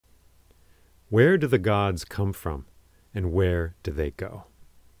Where do the gods come from, and where do they go?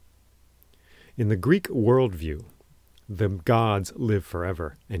 In the Greek worldview, the gods live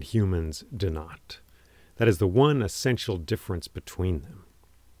forever, and humans do not. That is the one essential difference between them.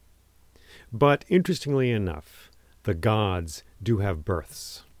 But interestingly enough, the gods do have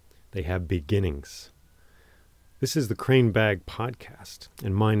births. They have beginnings. This is the Crane Bag Podcast,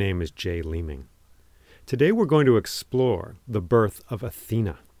 and my name is Jay Leeming. Today we're going to explore the birth of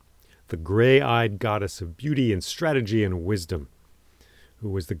Athena, the gray-eyed goddess of beauty and strategy and wisdom, who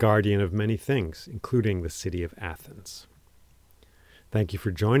was the guardian of many things, including the city of Athens. Thank you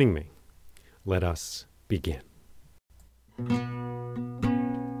for joining me. Let us begin.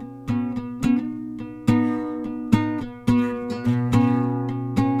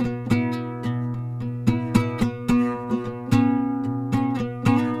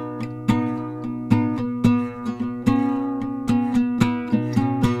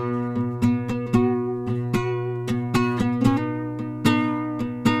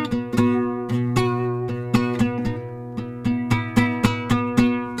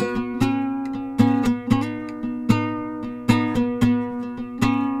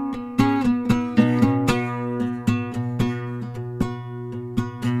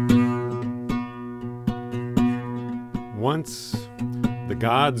 Once, the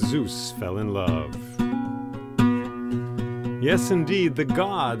god Zeus fell in love. Yes, indeed, the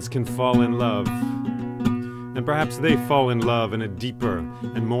gods can fall in love. And perhaps they fall in love in a deeper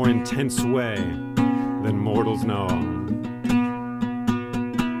and more intense way than mortals know.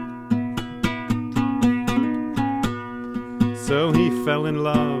 So he fell in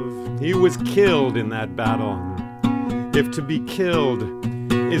love. He was killed in that battle. If to be killed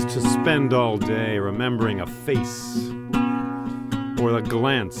is to spend all day remembering a face, or a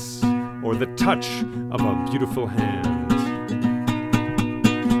glance, or the touch of a beautiful hand.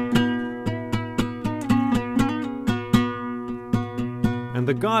 And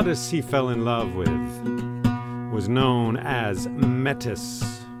the goddess he fell in love with was known as Metis.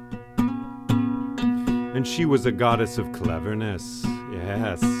 And she was a goddess of cleverness,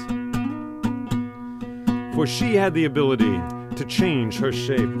 yes. For she had the ability to change her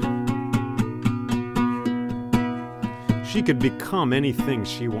shape. She could become anything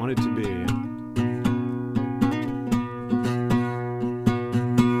she wanted to be.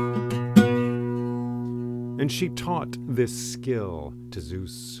 And she taught this skill to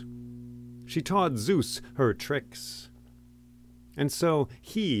Zeus. She taught Zeus her tricks. And so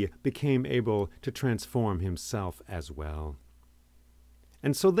he became able to transform himself as well.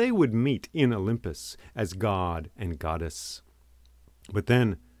 And so they would meet in Olympus as god and goddess. But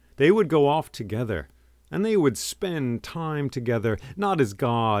then they would go off together, and they would spend time together, not as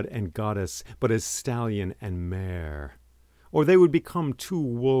god and goddess, but as stallion and mare. Or they would become two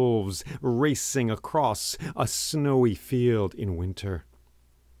wolves racing across a snowy field in winter.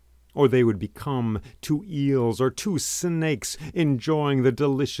 Or they would become two eels or two snakes enjoying the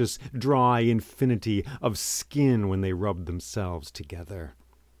delicious dry infinity of skin when they rubbed themselves together.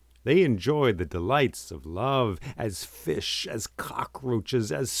 They enjoyed the delights of love as fish, as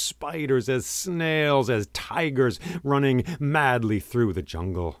cockroaches, as spiders, as snails, as tigers running madly through the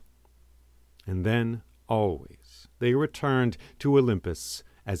jungle. And then, always, they returned to Olympus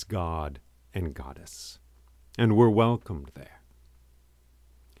as god and goddess, and were welcomed there.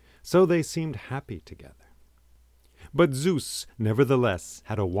 So they seemed happy together. But Zeus, nevertheless,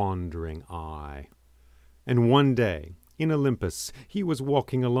 had a wandering eye. And one day, in Olympus, he was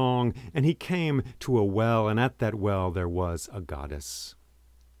walking along, and he came to a well, and at that well there was a goddess.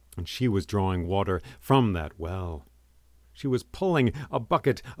 And she was drawing water from that well. She was pulling a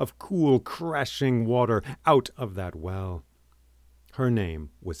bucket of cool, crashing water out of that well. Her name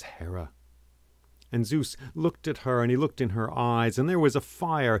was Hera. And Zeus looked at her, and he looked in her eyes, and there was a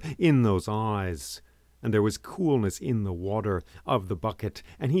fire in those eyes. And there was coolness in the water of the bucket,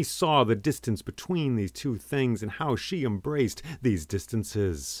 and he saw the distance between these two things and how she embraced these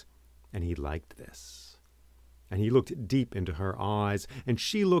distances. And he liked this. And he looked deep into her eyes, and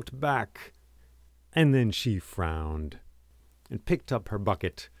she looked back. And then she frowned and picked up her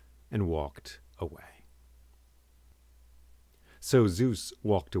bucket and walked away. So Zeus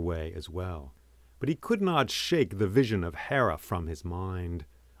walked away as well, but he could not shake the vision of Hera from his mind.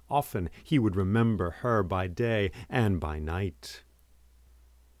 Often he would remember her by day and by night.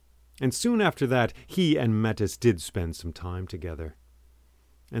 And soon after that, he and Metis did spend some time together.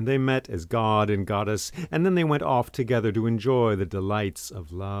 And they met as god and goddess, and then they went off together to enjoy the delights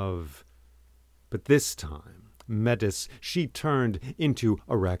of love. But this time, Metis, she turned into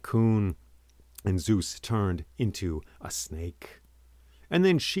a raccoon, and Zeus turned into a snake. And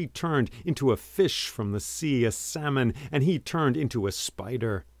then she turned into a fish from the sea, a salmon, and he turned into a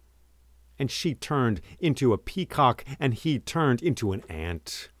spider. And she turned into a peacock, and he turned into an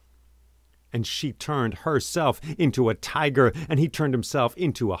ant. And she turned herself into a tiger, and he turned himself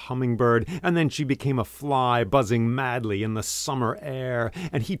into a hummingbird. And then she became a fly buzzing madly in the summer air,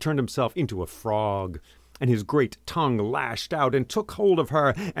 and he turned himself into a frog. And his great tongue lashed out and took hold of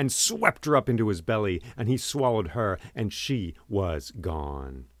her and swept her up into his belly, and he swallowed her, and she was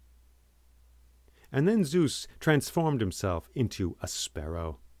gone. And then Zeus transformed himself into a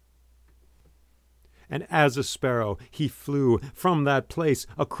sparrow. And as a sparrow, he flew from that place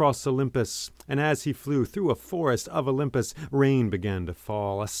across Olympus. And as he flew through a forest of Olympus, rain began to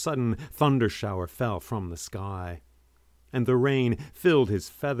fall. A sudden thunder shower fell from the sky. And the rain filled his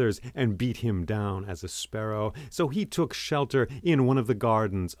feathers and beat him down as a sparrow. So he took shelter in one of the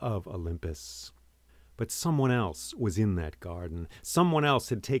gardens of Olympus. But someone else was in that garden. Someone else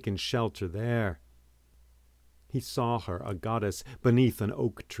had taken shelter there. He saw her, a goddess, beneath an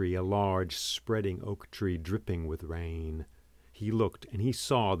oak tree, a large, spreading oak tree dripping with rain. He looked, and he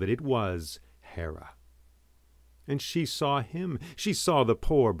saw that it was Hera. And she saw him. She saw the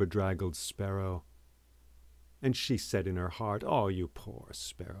poor, bedraggled sparrow. And she said in her heart, "Oh, you poor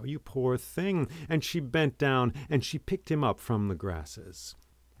sparrow, you poor thing." And she bent down, and she picked him up from the grasses,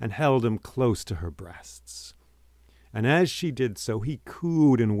 and held him close to her breasts. And as she did so, he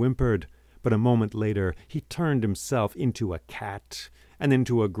cooed and whimpered. But a moment later, he turned himself into a cat, and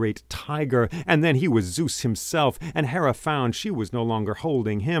into a great tiger, and then he was Zeus himself, and Hera found she was no longer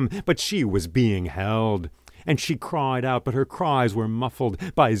holding him, but she was being held. And she cried out, but her cries were muffled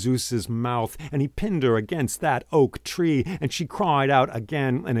by Zeus's mouth, and he pinned her against that oak tree, and she cried out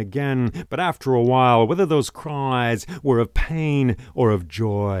again and again. But after a while, whether those cries were of pain or of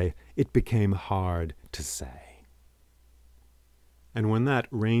joy, it became hard to say. And when that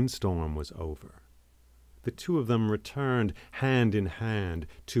rainstorm was over, the two of them returned hand in hand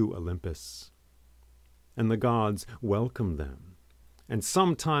to Olympus. And the gods welcomed them. And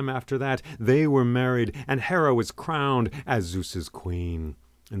some time after that, they were married, and Hera was crowned as Zeus's queen.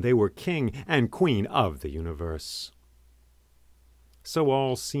 And they were king and queen of the universe. So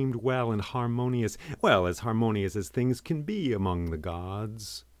all seemed well and harmonious, well, as harmonious as things can be among the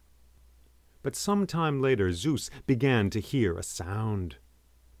gods. But some time later, Zeus began to hear a sound.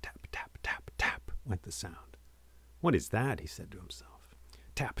 Tap, tap, tap, tap, went the sound. "What is that?" he said to himself.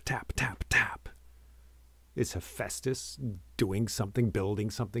 Tap, tap, tap, tap. Is Hephaestus doing something, building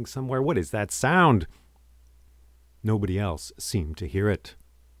something somewhere? What is that sound? Nobody else seemed to hear it.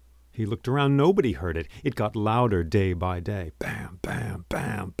 He looked around. Nobody heard it. It got louder day by day. Bam, bam,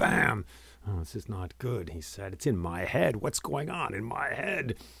 bam, bam. "Oh, this is not good," he said. "It's in my head. What's going on in my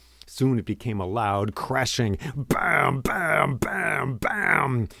head?" Soon it became a loud crashing. Bam, bam, bam,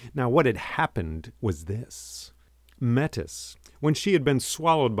 bam. Now what had happened was this. Metis, when she had been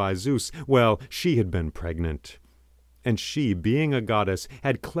swallowed by Zeus, well, she had been pregnant. And she, being a goddess,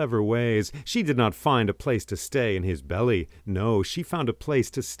 had clever ways. She did not find a place to stay in his belly. No, she found a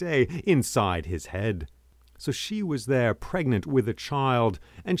place to stay inside his head. So she was there, pregnant with a child,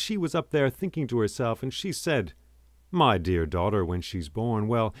 and she was up there thinking to herself, and she said, "My dear daughter, when she's born,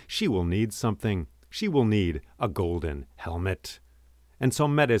 well, she will need something. She will need a golden helmet." And so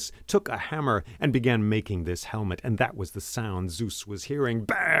Metis took a hammer and began making this helmet, and that was the sound Zeus was hearing.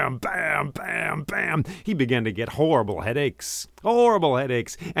 Bam, bam, bam, bam. He began to get horrible headaches,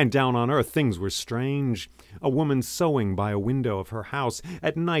 and down on earth things were strange. A woman sewing by a window of her house.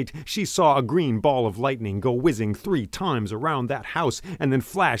 At night she saw a green ball of lightning go whizzing 3 times around that house, and then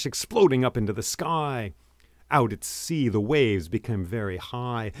flash exploding up into the sky. Out at sea, the waves became very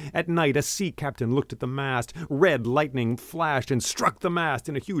high. At night, a sea captain looked at the mast. Red lightning flashed and struck the mast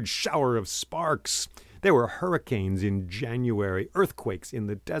in a huge shower of sparks. There were hurricanes in January, earthquakes in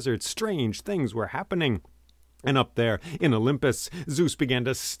the desert. Strange things were happening. And up there in Olympus, Zeus began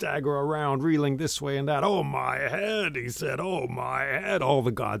to stagger around, reeling this way and that. "Oh, my head," he said. "Oh, my head." All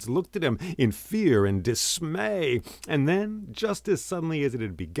the gods looked at him in fear and dismay. And then, just as suddenly as it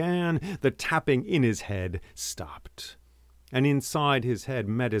had began, the tapping in his head stopped. And inside his head,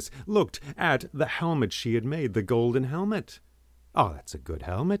 Metis looked at the helmet she had made, the golden helmet. "Oh, that's a good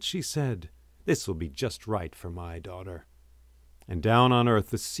helmet," she said. "This will be just right for my daughter." And down on earth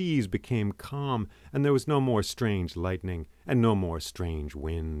the seas became calm, and there was no more strange lightning, and no more strange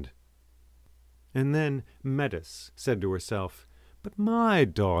wind. And then Metis said to herself, "But my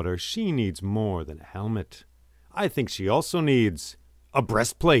daughter, she needs more than a helmet. I think she also needs a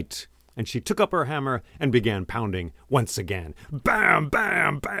breastplate." And she took up her hammer and began pounding once again. Bam,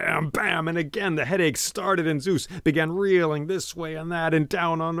 bam, bam, bam. And again the headache started, and Zeus began reeling this way and that. And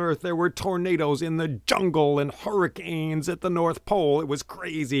down on earth there were tornadoes in the jungle and hurricanes at the North Pole. It was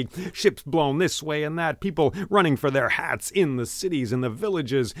crazy. Ships blown this way and that. People running for their hats in the cities and the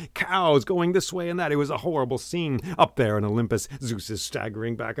villages. Cows going this way and that. It was a horrible scene. Up there in Olympus, Zeus is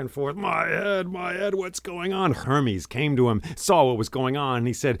staggering back and forth. My head, what's going on? Hermes came to him, saw what was going on, and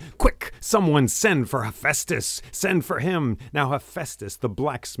he said, quick, someone send for Hephaestus. Send for him. Now Hephaestus, the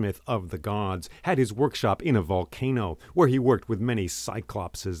blacksmith of the gods, had his workshop in a volcano, where he worked with many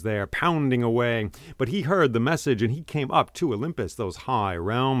cyclopses there, pounding away. But he heard the message, and he came up to Olympus, those high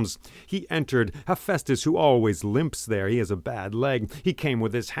realms. He entered. Hephaestus, who always limps there, he has a bad leg. He came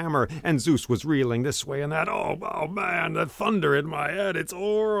with his hammer, and Zeus was reeling this way and that. Oh man, the thunder in my head, it's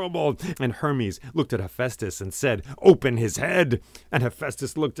horrible. And Hermes looked at Hephaestus and said, open his head. And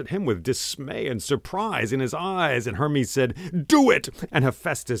Hephaestus looked at him with dismay and surprise in his eyes. And Hermes said, do it. And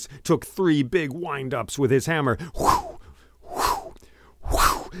Hephaestus took 3 big wind-ups with his hammer. Whew, whew,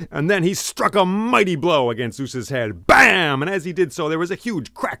 whew. And then he struck a mighty blow against Zeus's head. Bam! And as he did so, there was a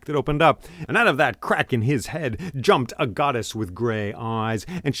huge crack that opened up. And out of that crack in his head jumped a goddess with gray eyes.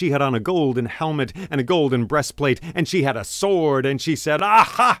 And she had on a golden helmet and a golden breastplate. And she had a sword. And she said,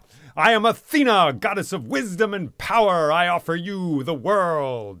 aha! I am Athena, goddess of wisdom and power. I offer you the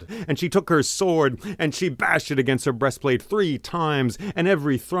world. And she took her sword, and she bashed it against her breastplate 3 times, and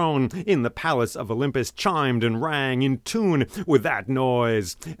every throne in the palace of Olympus chimed and rang in tune with that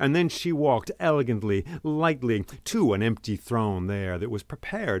noise. And then she walked elegantly, lightly, to an empty throne there that was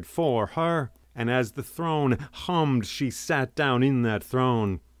prepared for her. And as the throne hummed, she sat down in that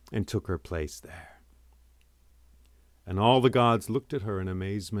throne and took her place there. And all the gods looked at her in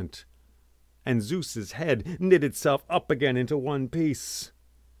amazement. And Zeus's head knit itself up again into one piece.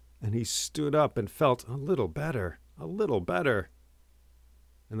 And he stood up and felt a little better, a little better.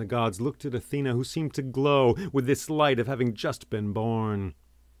 And the gods looked at Athena, who seemed to glow with this light of having just been born.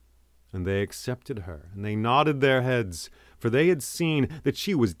 And they accepted her, and they nodded their heads, for they had seen that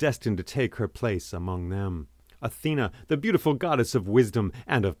she was destined to take her place among them. Athena, the beautiful goddess of wisdom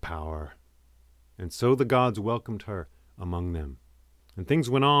and of power. And so the gods welcomed her among them. And things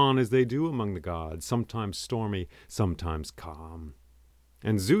went on as they do among the gods, sometimes stormy, sometimes calm.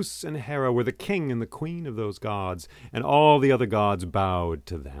 And Zeus and Hera were the king and the queen of those gods, and all the other gods bowed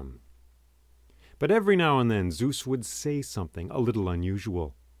to them. But every now and then Zeus would say something a little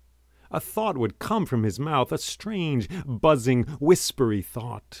unusual. A thought would come from his mouth, a strange, buzzing, whispery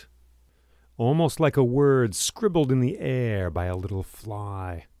thought, almost like a word scribbled in the air by a little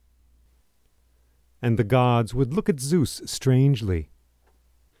fly. And the gods would look at Zeus strangely,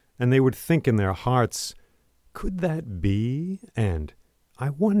 and they would think in their hearts, could that be? And I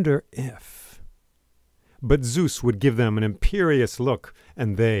wonder if. But Zeus would give them an imperious look,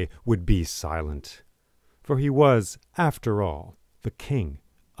 and they would be silent, for he was, after all, the king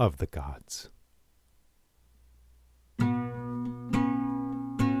of the gods.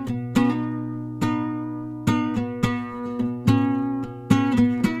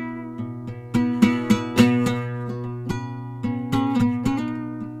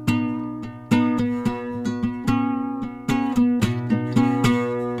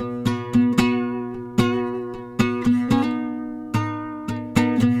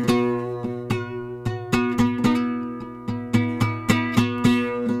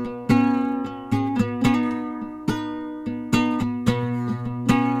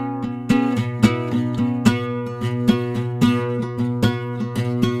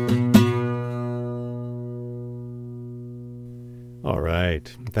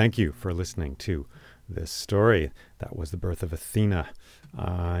 Thank you for listening to this story. That was the birth of Athena.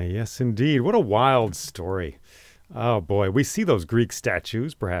 Yes, indeed. What a wild story. Oh, boy. We see those Greek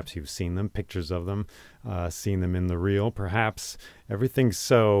statues. Perhaps you've seen them, pictures of them, seen them in the real, perhaps. Everything's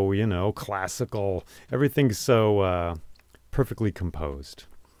so, classical. Everything's so perfectly composed.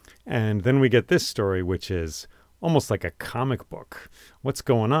 And then we get this story, which is almost like a comic book. What's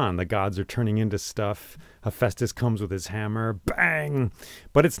going on? The gods are turning into stuff. Hephaestus comes with his hammer. Bang!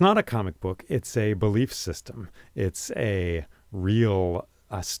 But it's not a comic book. It's a belief system. It's a real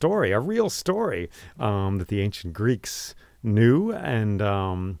story, that the ancient Greeks knew and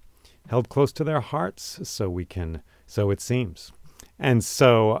held close to their hearts, so it seems. And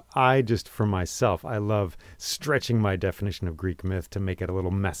so for myself, I love stretching my definition of Greek myth to make it a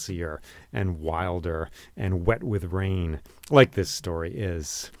little messier and wilder and wet with rain, like this story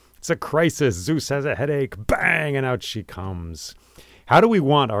is. It's a crisis. Zeus has a headache. Bang! And out she comes. How do we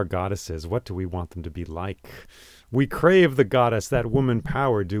want our goddesses? What do we want them to be like? We crave the goddess, that woman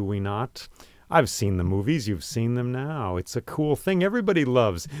power, do we not? I've seen the movies. You've seen them now. It's a cool thing. Everybody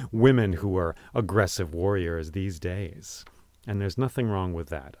loves women who are aggressive warriors these days. And there's nothing wrong with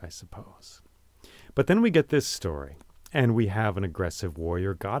that, I suppose. But then we get this story, and we have an aggressive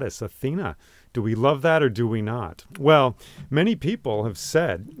warrior goddess, Athena. Do we love that or do we not? Well, many people have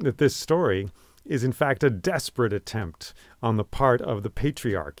said that this story is in fact a desperate attempt on the part of the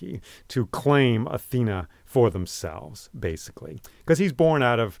patriarchy to claim Athena for themselves, basically. Because she's born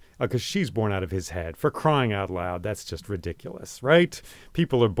out of his head. For crying out loud, that's just ridiculous, right?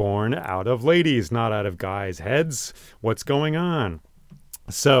 People are born out of ladies, not out of guys' heads. What's going on?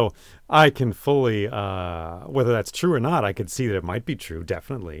 So I can fully, whether that's true or not, I could see that it might be true,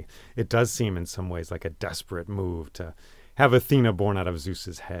 definitely. It does seem in some ways like a desperate move to have Athena born out of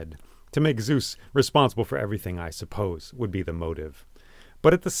Zeus's head. To make Zeus responsible for everything, I suppose, would be the motive.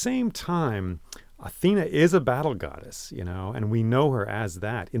 But at the same time, Athena is a battle goddess, and we know her as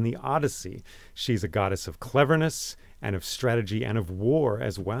that. In the Odyssey, she's a goddess of cleverness and of strategy and of war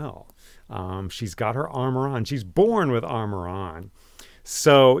as well. She's got her armor on. She's born with armor on.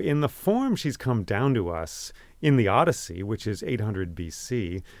 So in the form she's come down to us in the Odyssey, which is 800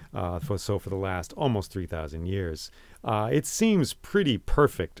 BC, so for the last almost 3,000 years, it seems pretty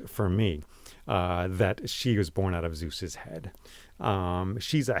perfect for me that she was born out of Zeus's head.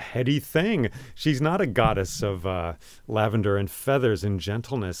 She's a heady thing. She's not a goddess of lavender and feathers and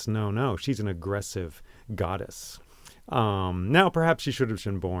gentleness. No, she's an aggressive goddess. Now, perhaps she should have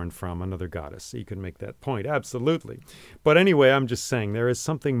been born from another goddess. So you can make that point, absolutely. But anyway, I'm just saying there is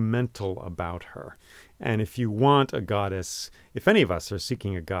something mental about her. And if you want a goddess, if any of us are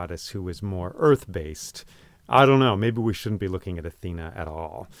seeking a goddess who is more earth-based, I don't know, maybe we shouldn't be looking at Athena at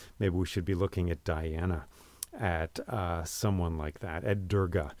all. Maybe we should be looking at Diana, at someone like that, at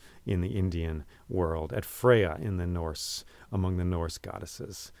Durga in the Indian world, at Freya in the Norse, among the Norse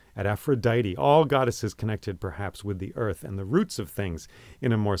goddesses, at Aphrodite, all goddesses connected perhaps with the earth and the roots of things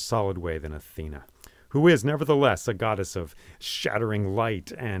in a more solid way than Athena, who is nevertheless a goddess of shattering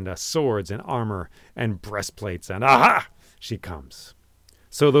light and swords and armor and breastplates, and aha, she comes.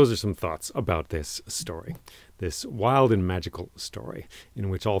 So those are some thoughts about this story, this wild and magical story in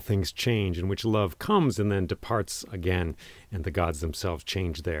which all things change, in which love comes and then departs again, and the gods themselves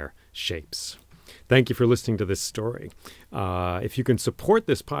change their shapes. Thank you for listening to this story. If you can support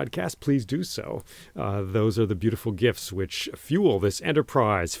this podcast, please do so. Those are the beautiful gifts which fuel this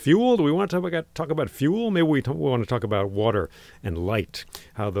enterprise. Fuel? Do we want to talk about fuel? Maybe we want to talk about water and light,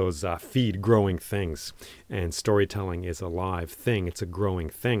 how those feed growing things. And storytelling is a live thing. It's a growing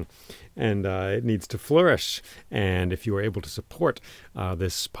thing. And it needs to flourish. And if you are able to support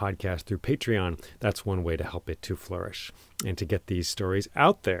this podcast through Patreon, that's one way to help it to flourish and to get these stories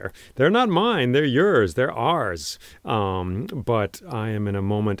out there. They're not mine. They're yours. They're ours. But I am in a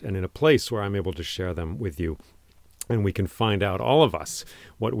moment and in a place where I'm able to share them with you. And we can find out, all of us,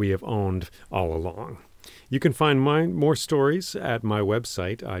 what we have owned all along. You can find more stories at my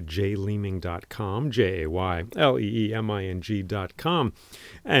website, jayleeming.com, JAYLEEMING.com.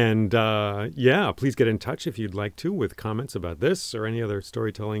 And please get in touch if you'd like to with comments about this or any other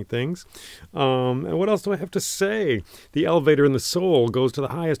storytelling things. And what else do I have to say? The elevator in the soul goes to the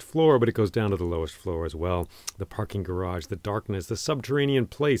highest floor, but it goes down to the lowest floor as well. The parking garage, the darkness, the subterranean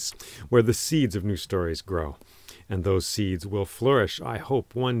place where the seeds of new stories grow. And those seeds will flourish, I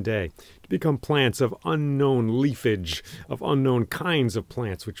hope, one day to become plants of unknown leafage, of unknown kinds of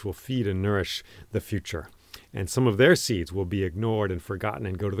plants which will feed and nourish the future. And some of their seeds will be ignored and forgotten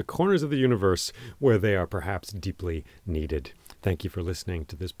and go to the corners of the universe where they are perhaps deeply needed. Thank you for listening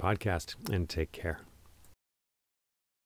to this podcast, and take care.